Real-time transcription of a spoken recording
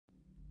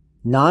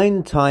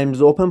9 times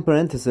open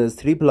parentheses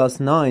 3 plus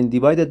 9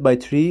 divided by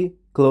 3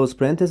 close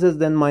parentheses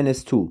then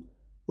minus 2.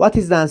 What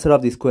is the answer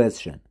of this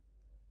question?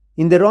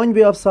 In the wrong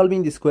way of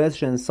solving this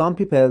question, some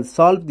people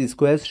solve this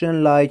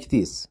question like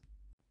this.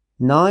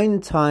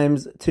 9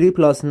 times 3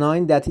 plus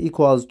 9, that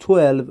equals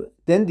 12,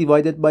 then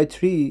divided by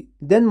 3,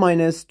 then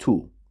minus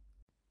 2.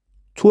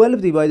 12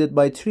 divided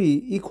by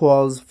 3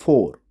 equals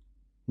 4.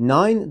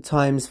 9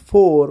 times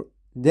 4,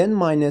 then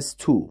minus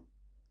 2.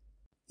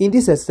 In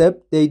this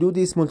step, they do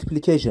this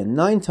multiplication.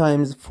 9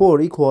 times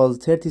 4 equals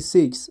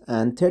 36,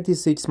 and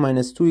 36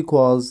 minus 2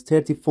 equals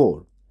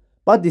 34.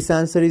 But this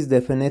answer is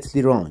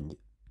definitely wrong.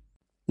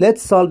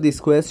 Let's solve this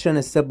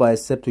question step by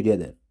step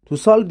together. To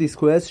solve this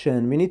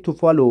question, we need to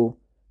follow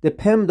the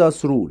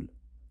PEMDAS rule.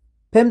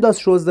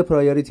 PEMDAS shows the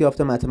priority of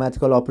the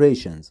mathematical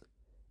operations.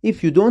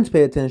 If you don't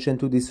pay attention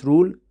to this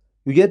rule,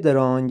 you get the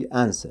wrong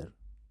answer.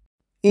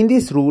 In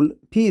this rule,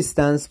 P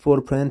stands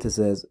for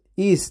parentheses,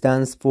 E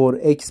stands for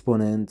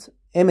exponent,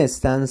 M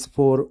stands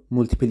for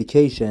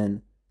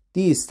multiplication,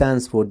 D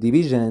stands for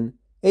division,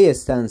 A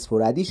stands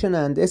for addition,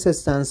 and S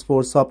stands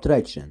for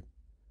subtraction.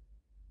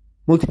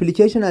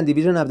 Multiplication and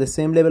division have the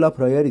same level of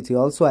priority.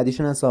 Also,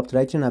 addition and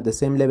subtraction have the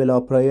same level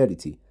of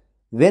priority.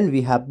 When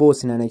we have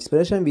both in an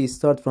expression, we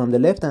start from the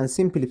left and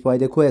simplify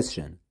the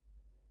question.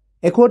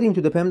 According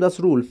to the PEMDAS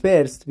rule,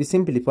 first we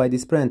simplify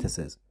these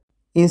parentheses.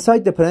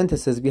 Inside the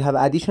parentheses, we have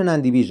addition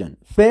and division.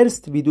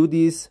 First, we do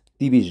this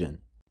division.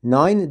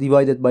 9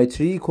 divided by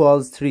 3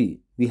 equals 3.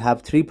 We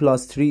have 3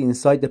 plus 3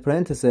 inside the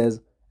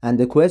parentheses, and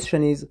the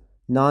question is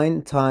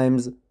 9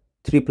 times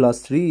 3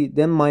 plus 3,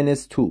 then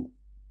minus 2.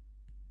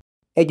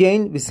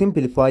 Again, we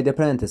simplify the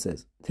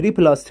parentheses. 3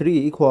 plus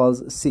 3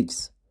 equals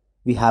 6.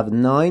 We have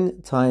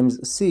 9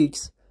 times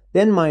 6,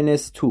 then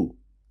minus 2.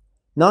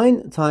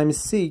 9 times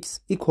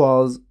 6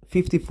 equals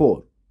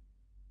 54.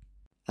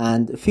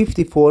 And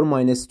 54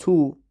 minus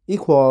 2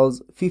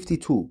 equals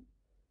 52.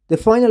 The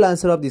final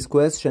answer of this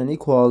question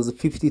equals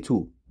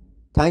 52.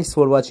 Thanks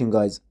for watching,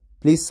 guys.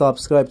 Please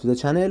subscribe to the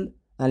channel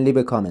and leave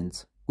a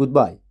comment.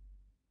 Goodbye.